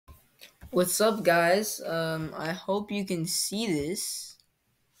What's up, guys? I hope you can see this.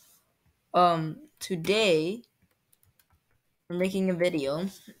 Today we're making a video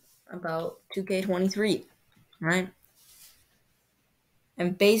about 2K23, right?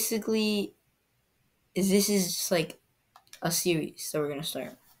 And basically, this is just like a series that we're gonna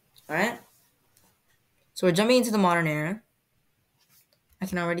start, all right? So we're jumping into the modern era. I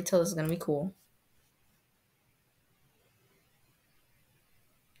can already tell this is gonna be cool.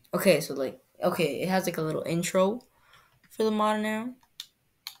 Okay, it has like a little intro for the modern era.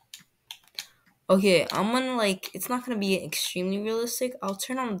 Okay, I'm gonna it's not gonna be extremely realistic. I'll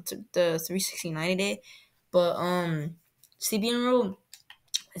turn on the 360 day, but CBN rule,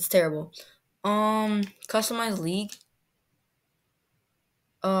 it's terrible. Customized league,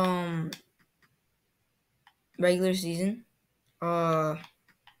 um, regular season. Uh,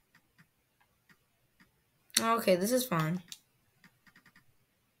 okay, this is fine.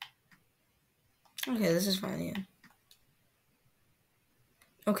 Okay, this is fine. Yeah.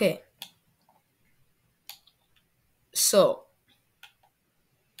 Okay, so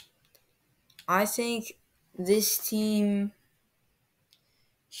I think this team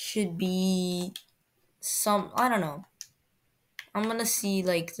should be some. I don't know. I'm gonna see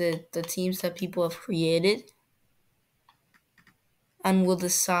like the teams that people have created, and we'll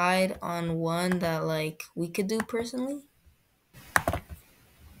decide on one that like we could do personally.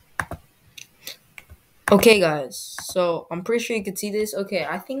 Okay, guys. So I'm pretty sure you could see this. Okay,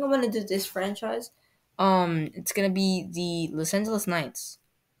 I think I'm gonna do this franchise. It's gonna be the Los Angeles Knights.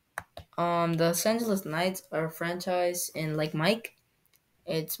 The Los Angeles Knights are a franchise in like Mike.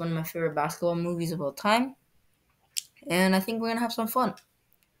 It's one of my favorite basketball movies of all time, and I think we're gonna have some fun.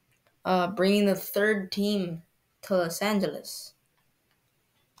 Bringing the third team to Los Angeles.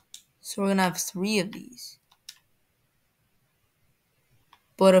 So we're gonna have three of these.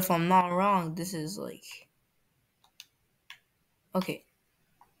 But if I'm not wrong, this is like okay.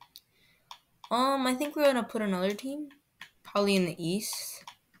 I think we're gonna put another team, probably in the East.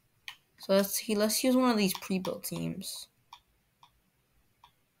 So let's use one of these pre-built teams.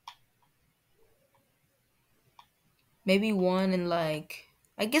 Maybe one in like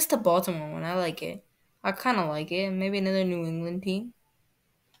I guess the Baltimore one. I like it. I kind of like it. Maybe another New England team.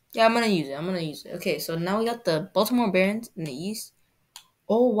 Yeah, I'm gonna use it. I'm gonna use it. Okay, so now we got the Baltimore Barons in the East.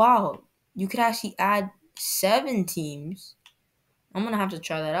 Oh wow, you could actually add 7 teams. I'm gonna have to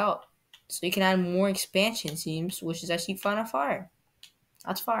try that out. So you can add more expansion teams, which is actually fun and fire.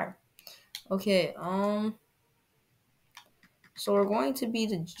 That's fire. Okay, so we're going to be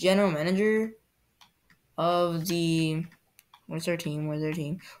the general manager of the where's our team? Where's our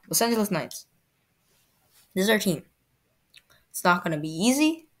team? Los Angeles Knights. This is our team. It's not gonna be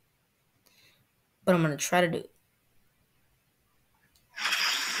easy, but I'm gonna try to do it.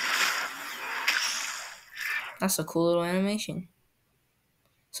 That's a cool little animation.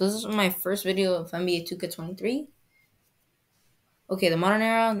 So this is my first video of NBA 2K23. Okay, the modern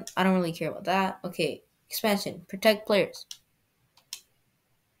era, I don't really care about that. Okay, expansion, protect players.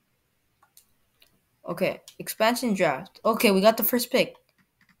 Okay, expansion draft. Okay, we got the first pick.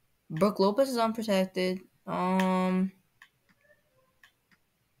 Brooke Lopez is unprotected. Kind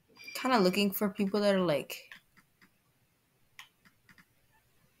of looking for people that are like,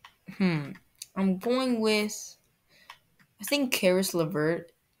 I'm going with, I think Karis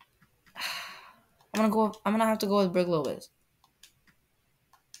LeVert. I'm gonna have to go with Brooke Lopez.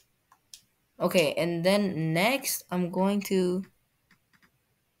 Okay, and then next I'm going to.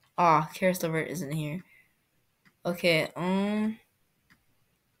 Karis LeVert isn't here. Okay, I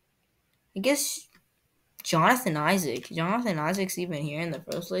guess Jonathan Isaac. Jonathan Isaac's even here in the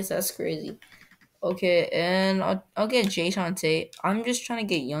first place. That's crazy. Okay, and I'll get Jason Tate. I'm just trying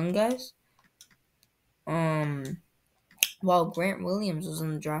to get young guys. While Grant Williams was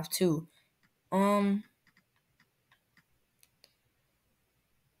in the draft too. Um,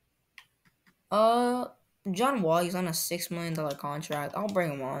 uh, John Wall. He's on a $6 million contract. I'll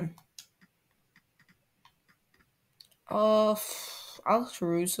bring him on. Alex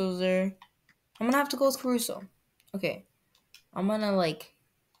Caruso's there. I'm gonna have to go with Caruso. Okay, I'm gonna I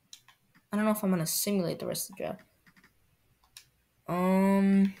don't know if I'm gonna simulate the rest of the draft.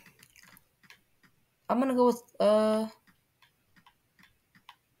 I'm gonna go with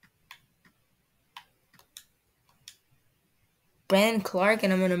Brandon Clark,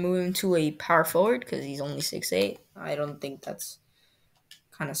 and I'm gonna move him to a power forward because he's only 6'8". I don't think that's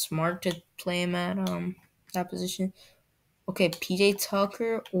kind of smart to play him at that position. Okay, PJ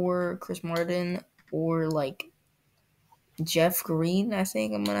Tucker or Chris Martin or like Jeff Green. I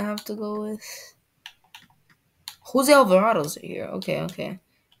think I'm gonna have to go with Jose Alvarado's here. Okay.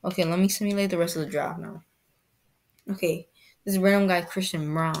 Okay, let me simulate the rest of the draft now. Okay, this random guy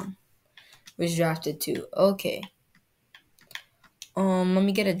Christian Brown was drafted too. Okay. Let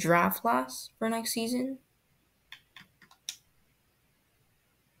me get a draft class for next season.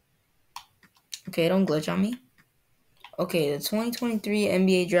 Okay, don't glitch on me. Okay, the 2023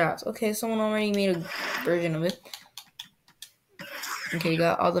 NBA draft. Okay, someone already made a version of it. Okay, you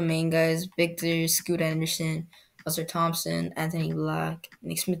got all the main guys: Victor, Scoot Anderson, Buster Thompson, Anthony Black,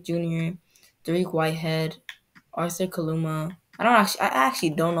 Nick Smith Jr., Derek Whitehead, Arthur Kaluma. I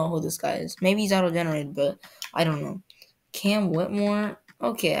actually don't know who this guy is. Maybe he's auto-generated, but I don't know. Cam Whitmore.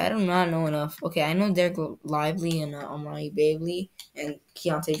 Okay, I do not know enough. Okay, I know Derek Lively and Amari Bailey and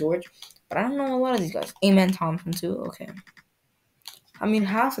Keontae George, but I don't know a lot of these guys. Amen Thompson too. Okay, I mean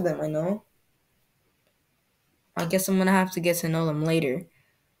half of them I know. I guess I'm gonna have to get to know them later.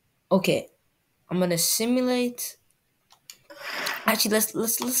 Okay, I'm gonna simulate. Actually, let's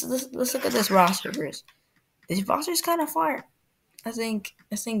look at this roster first. This roster is kind of fire. I think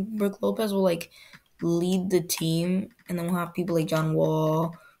Brooke Lopez will like lead the team, and then we'll have people like John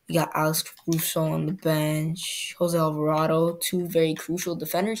Wall. We got Alex Russo on the bench, Jose Alvarado, two very crucial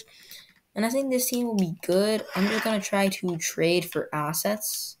defenders, and I think this team will be good. I'm just gonna try to trade for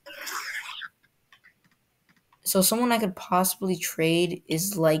assets. So someone I could possibly trade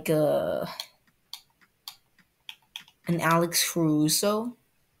is like an Alex Caruso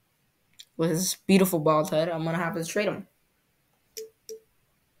with his beautiful bald head. I'm gonna have to trade him.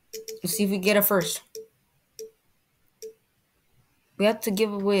 Let's see if we get a first. We have to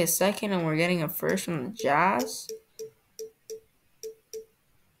give away a second, and we're getting a first from the Jazz.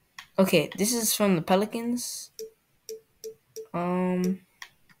 Okay, this is from the Pelicans.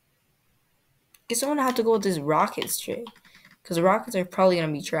 Guess I'm gonna have to go with this Rockets trade, because the Rockets are probably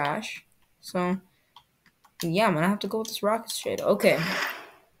gonna be trash. So yeah, I'm gonna have to go with this Rockets trade. Okay,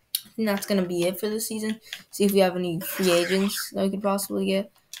 I think that's gonna be it for this season. See if we have any free agents that we could possibly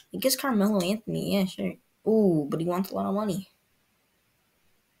get. I guess Carmelo Anthony. Yeah, sure. Ooh, but he wants a lot of money.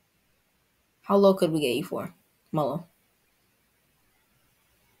 How low could we get you for, Melo?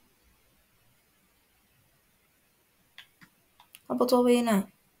 How about 12.89?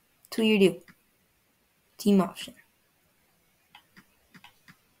 2-year deal. Team option.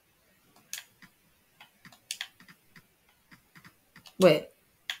 Wait,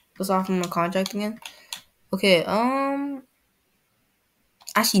 let's offer him a contract again. Okay,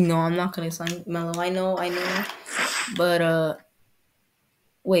 actually no, I'm not gonna sign Melo. I know. But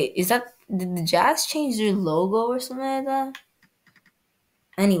wait, did the Jazz change their logo or something like that?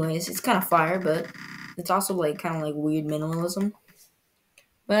 Anyways, it's kind of fire, but it's also like kind of like weird minimalism.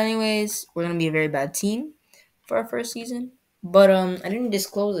 But anyways, we're gonna be a very bad team for our first season. But I didn't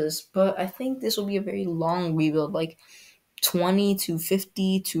disclose this, but I think this will be a very long rebuild, like 20 to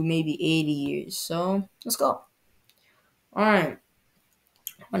 50 to maybe 80 years. So let's go. All right,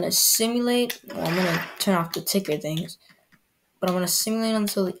 I'm gonna simulate. Well, I'm gonna turn off the ticker things, but I'm gonna simulate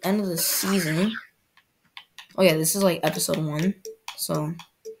until the end of the season. Oh yeah, this is like episode 1, so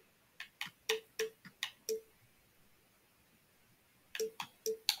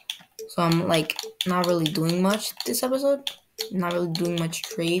I'm like not really doing much this episode. Not really doing much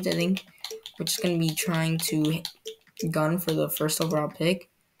trades. I think we're just gonna be trying to gun for the first overall pick.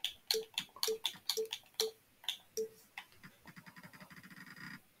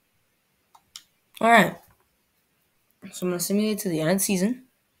 All right. So I'm gonna simulate to the end of the season.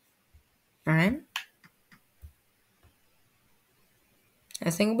 All right. I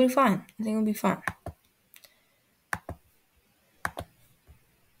think it'll be fine.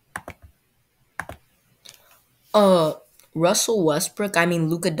 Uh, Russell Westbrook. I mean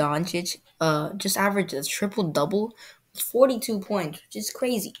Luka Doncic. Just averaged a triple double with 42 points, which is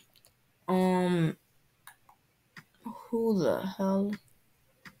crazy. Um, who the hell?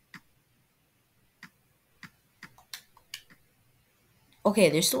 Okay,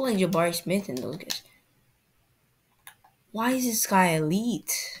 there's still like Jabari Smith and those guys. Why is this guy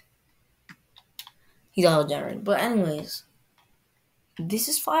elite? He's all generated. But anyways, this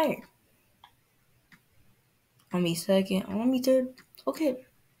is fire. I'll be second. I'll be third. Okay.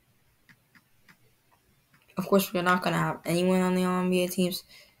 Of course, we're not gonna have anyone on the All NBA teams.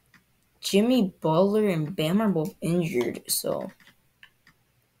 Jimmy Butler and Bam are both injured, so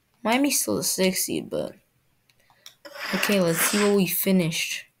Miami's still a 6 seed. But okay, let's see what we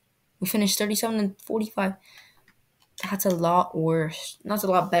finished. We finished 37 and 45. That's a lot worse. That's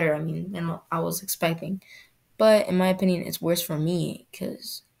a lot better. I mean, than what I was expecting. But in my opinion, it's worse for me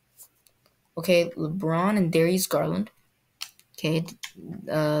because LeBron and Darius Garland. Okay,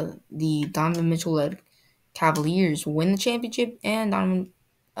 the Donovan Mitchell led Cavaliers win the championship, and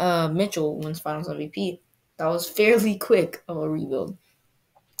Mitchell wins Finals MVP. That was fairly quick of a rebuild.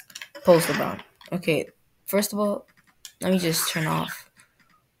 Post LeBron. Okay, first of all, let me just turn off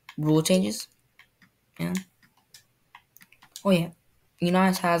rule changes. Yeah. Oh yeah.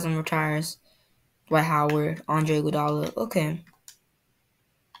 Unis Haslam retires. Dwight Howard, Andre Iguodala. Okay.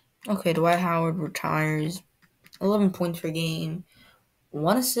 Okay, Dwight Howard retires. 11 points per game.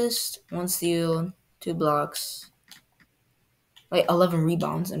 1 assist, 1 steal, 2 blocks. Like 11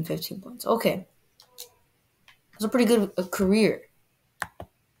 rebounds and 15 points. Okay. That's a pretty good career.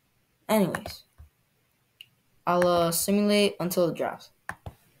 Anyways. I'll simulate until the draft.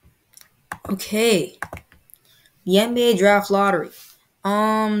 Okay. The NBA draft lottery.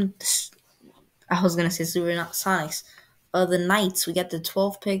 I was gonna say Supersonics. The Knights, we get the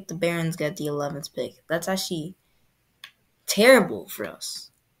 12th pick. The Barons get the 11th pick. That's actually terrible for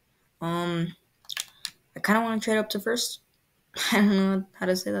us. I kind of want to trade up to first. I don't know how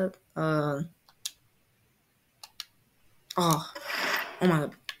to say that. Oh my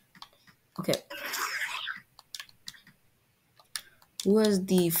god. Okay. Who has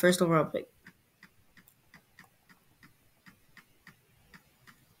the first overall pick?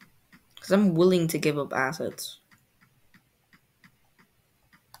 Because I'm willing to give up assets.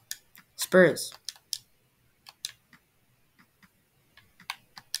 Spurs.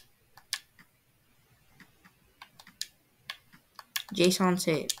 Jason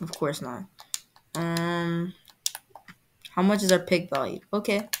Tate. Of course not. How much is our pick value?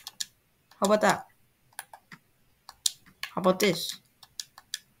 Okay. How about that? How about this?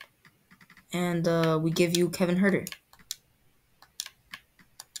 And we give you Kevin Herter.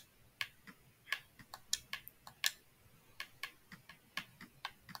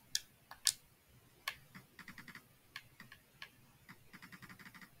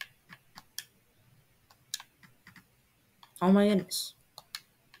 Oh my goodness.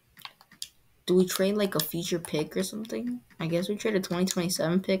 Do we trade like a future pick or something? I guess we trade a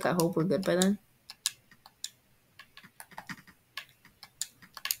 2027 pick. I hope we're good by then.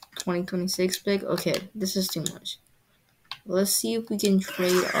 2026 pick? Okay, this is too much. Let's see if we can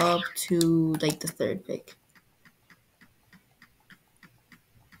trade up to like the 3rd pick.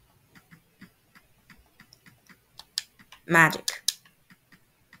 Magic.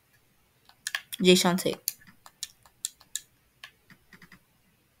 Jason Tate.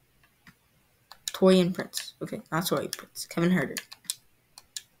 Torian Prince. Okay, not Torian Prince. Kevin Herter.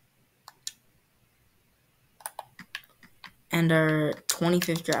 And our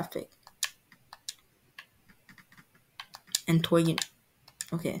 25th draft pick. And Torian.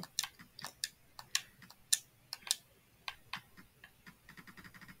 Okay.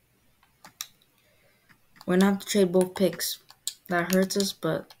 We're gonna have to trade both picks. That hurts us,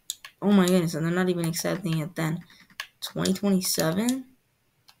 but oh my goodness, and they're not even accepting it then. 2027?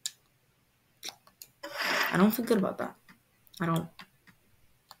 I don't feel good about that. I don't.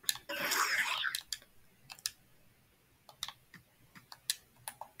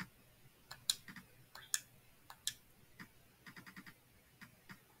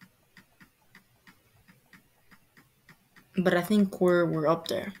 But I think we're up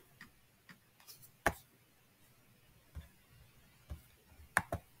there.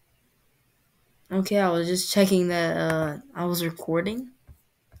 Okay, I was just checking that I was recording,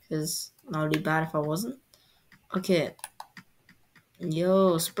 because that would be bad if I wasn't. Okay.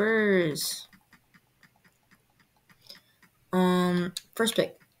 Yo, Spurs. First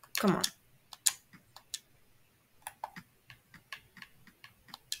pick. Come on.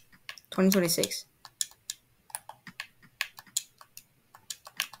 2026.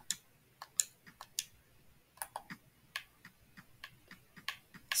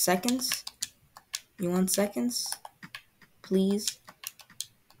 Seconds? You want seconds? Please?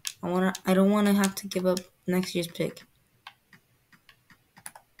 I don't wanna have to give up next year's pick.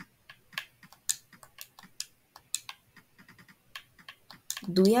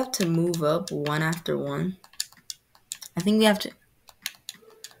 Do we have to move up one after one? I think we have to.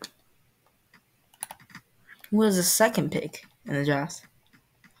 Who has the second pick in the draft?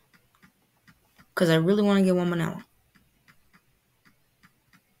 Because I really want to get one now.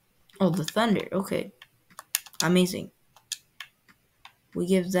 Oh, the Thunder. Okay. Amazing. We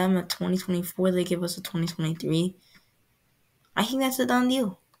give them a 2024. They give us a 2023. I think that's a done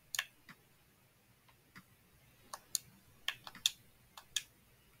deal.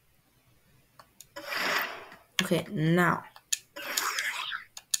 Okay, now.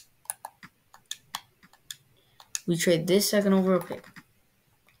 We trade this second overall pick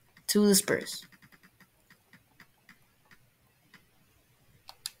to the Spurs.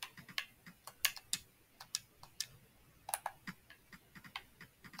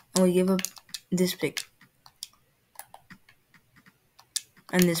 And we give up this pick.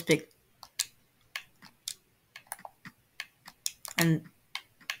 And this pick. And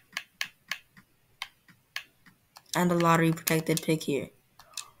a lottery protected pick here.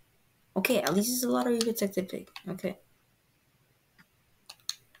 Okay, at least it's a lottery protected pick. Okay.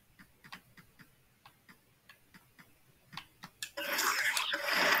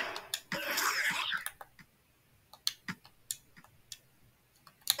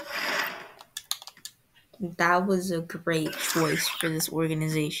 That was a great choice for this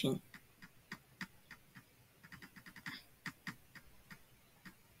organization.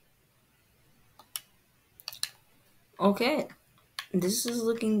 Okay. This is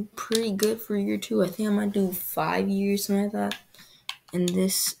looking pretty good for year 2. I think I might do 5 years, something like that. In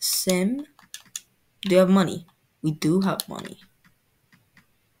this sim, do you have money? We do have money.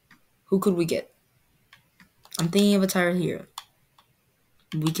 Who could we get? I'm thinking of a tired hero.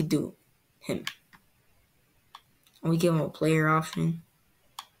 We could do him. And we give him a player option.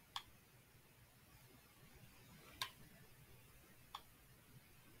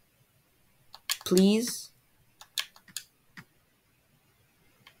 Please.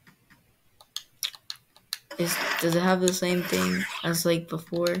 Does it have the same thing as like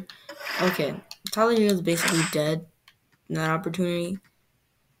before? Okay. Tyler Hero is basically dead in that opportunity.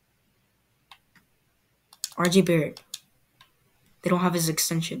 RJ Barrett. They don't have his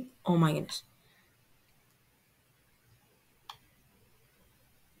extension. Oh my goodness.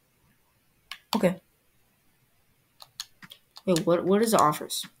 Okay. Wait, what is the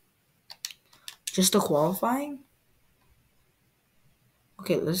offers? Just the qualifying?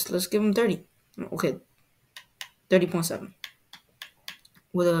 Okay, let's give him 30. Okay. 30.7.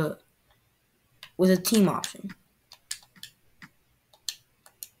 With a team option.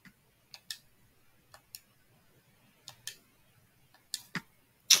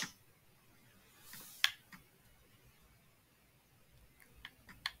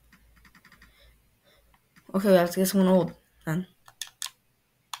 Okay, we have to get someone old then.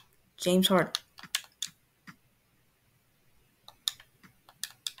 James Harden.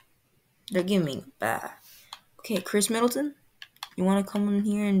 They're giving me bad. Okay, Chris Middleton. You want to come in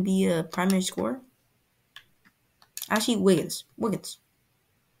here and be a primary scorer? Actually, Wiggins.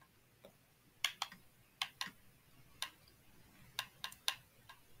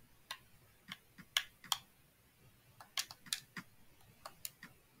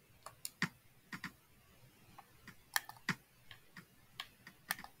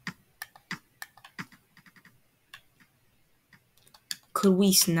 Could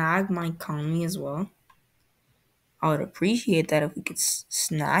we snag Mike Conley as well? I would appreciate that if we could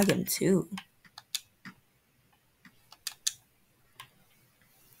snag him too.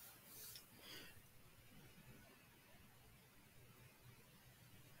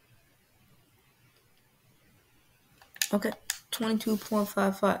 Okay,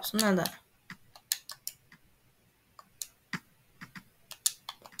 22.55, something like that.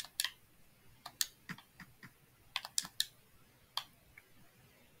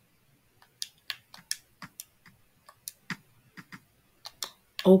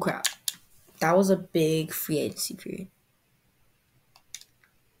 Oh crap. That was a big free agency period.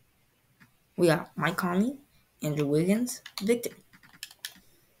 We got Mike Conley, Andrew Wiggins, Victor.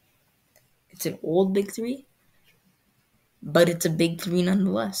 It's an old big three, but it's a big three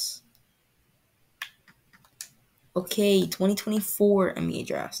nonetheless. Okay, 2024 NBA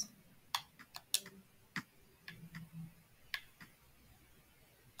draft.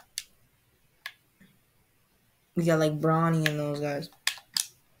 We got like Bronny and those guys.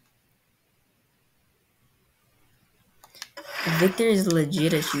 Victor is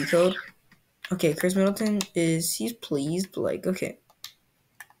legit a cheat code. Okay, Chris Middleton he's pleased, but like, okay.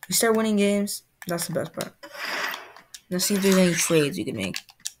 We start winning games. That's the best part. Let's see if there's any trades we can make.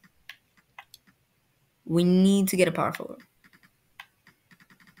 We need to get a power forward.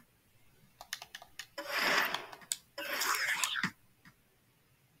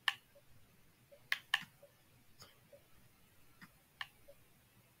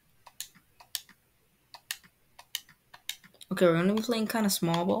 Okay, we're going to be playing kind of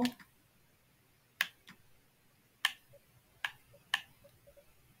small ball.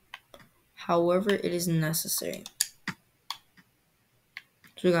 However, it is necessary.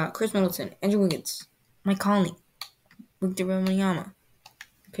 So we got Chris Middleton, Andrew Wiggins, Mike Conley, Victor Wembanyama.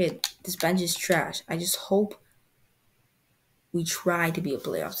 Okay, this bench is trash. I just hope we try to be a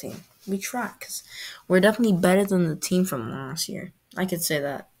playoff team. We try, because we're definitely better than the team from last year. I could say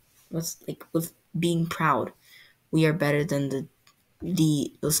that. With being proud, we are better than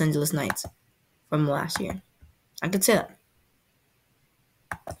the Los Angeles Knights from last year. I could say that.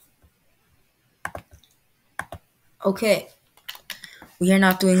 Okay, we are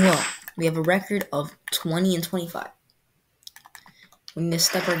not doing well. We have a record of 20 and 25. We need to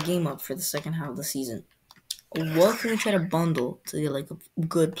step our game up for the second half of the season. What can we try to bundle to get like a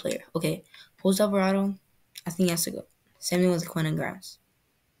good player? Okay, Jose Alvarado, I think he has to go. Same thing with Quinn and Grimes.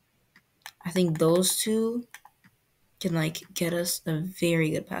 I think those two can like get us a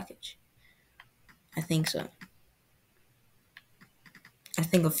very good package. I think so. I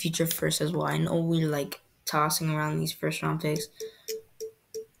think a future first as well. I know we like tossing around these first round picks.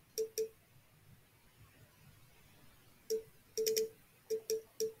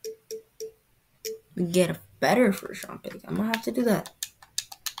 We get a better first round pick. I'm gonna have to do that.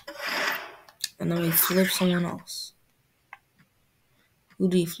 And then we flip someone else. Who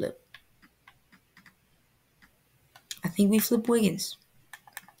do we flip? I think we flip Wiggins.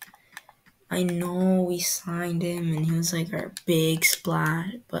 I know we signed him and he was like our big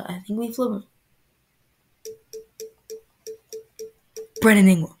splash, but I think we flip him. Brandon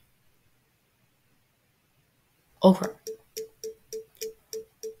Ingram. Okay.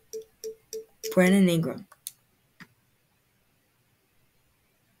 Brandon Ingram.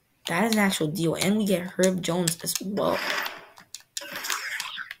 That is an actual deal. And we get Herb Jones as well.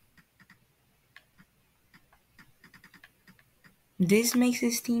 This makes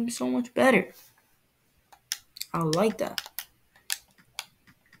his team so much better. I like that.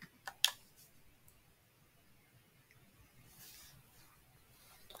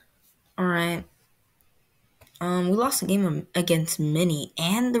 Alright. We lost a game against Minnie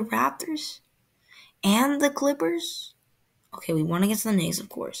and the Raptors and the Clippers. Okay, we won against the Knicks, of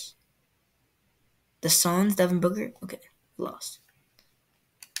course. The Suns, Devin Booker. Okay, we lost.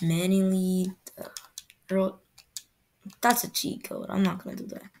 Manny Lee, Earl. That's a cheat code. I'm not gonna do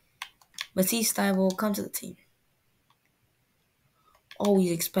that. Matisse Thybulle, come to the team. Oh,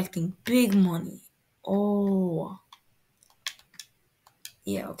 he's expecting big money. Oh.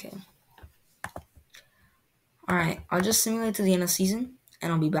 Yeah, okay. Alright, I'll just simulate to the end of the season,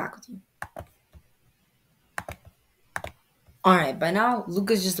 and I'll be back with you. Alright, by now,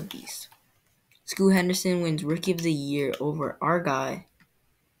 Luka's just a beast. Scoot Henderson wins Rookie of the Year over our guy.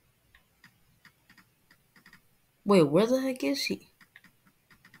 Wait, where the heck is he?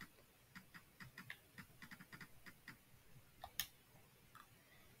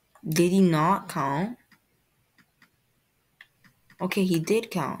 Did he not count? Okay, he did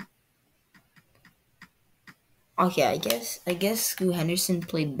count. Okay, I guess Scoot Henderson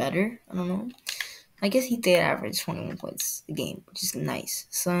played better. I don't know. I guess he did average 21 points a game, which is nice.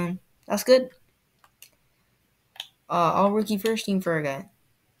 So that's good. All rookie first team for a guy.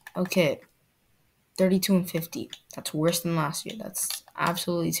 Okay. 32 and 50. That's worse than last year. That's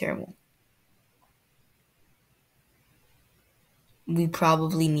absolutely terrible. We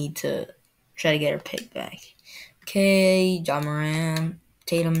probably need to try to get our pick back. Okay, John Moran,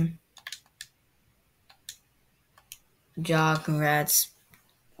 Tatum, Ja, congrats.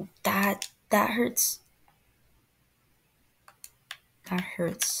 That hurts. That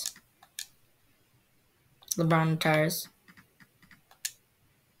hurts. LeBron retires.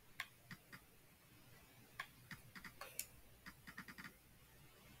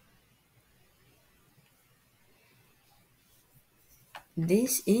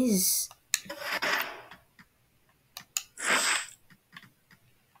 This is...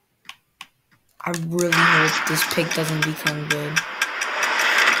 I really hope this pick doesn't become good.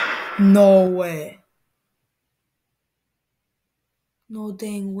 No way. No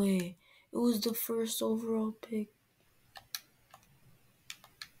dang way. It was the first overall pick.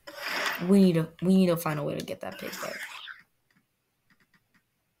 We need to find a way to get that pick back.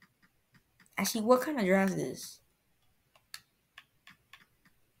 Actually, what kind of draft is this?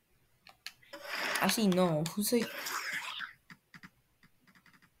 Actually, no. Who's like...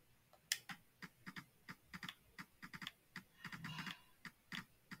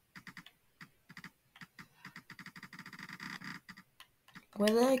 Where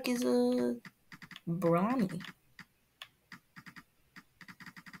the heck is a Bronny?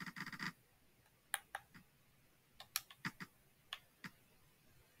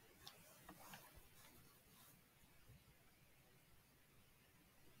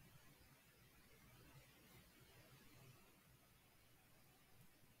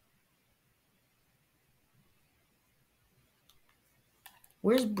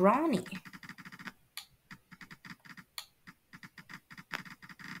 Where's Bronny?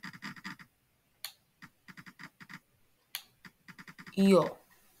 Yo.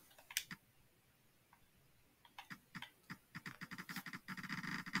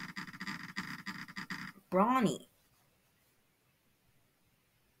 Bronny.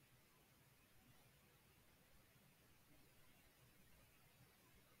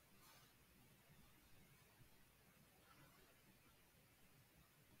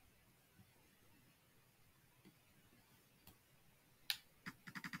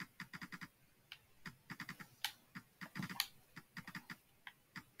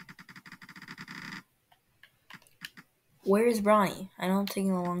 Where is Bronny? I know I'm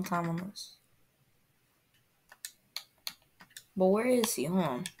taking a long time on this. But where is he? Hold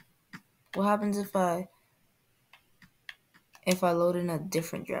on. What happens if I load in a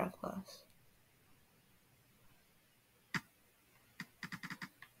different draft class?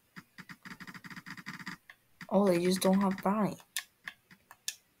 Oh, they just don't have Bronny.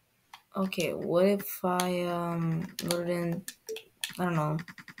 Okay, what if I load in, I don't know,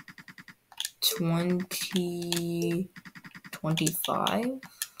 2025?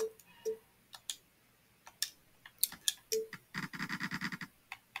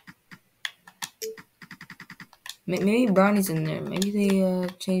 Maybe Bronny's in there. Maybe they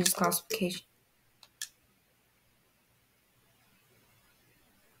changed his classification.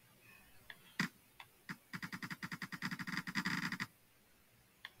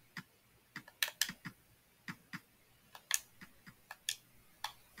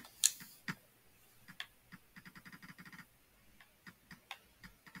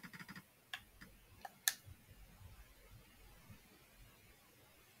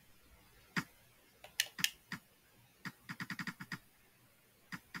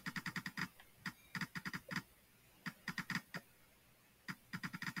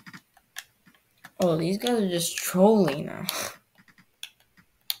 Oh, these guys are just trolling now.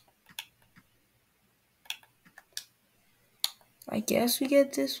 I guess we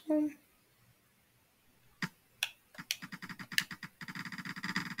get this one.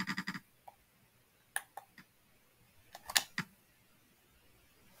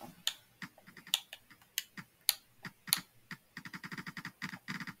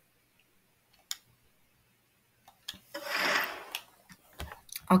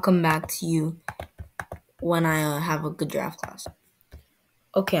 I'll come back to you when I have a good draft class.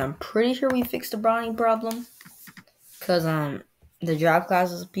 Okay, I'm pretty sure we fixed the Bronny problem. Because the draft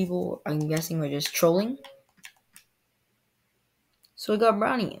classes people, I'm guessing, were just trolling. So we got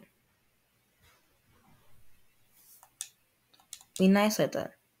Bronny in. Be nice like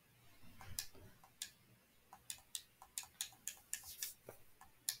that.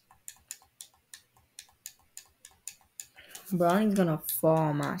 Bronny's gonna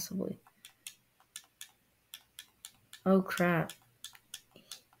fall massively. Oh crap.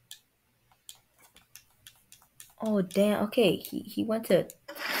 Oh damn. Okay, he went to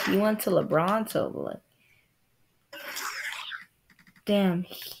LeBron, so like, damn,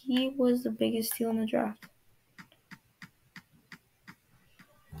 he was the biggest steal in the draft.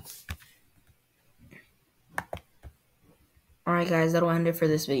 Alright guys, that'll end it for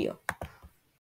this video.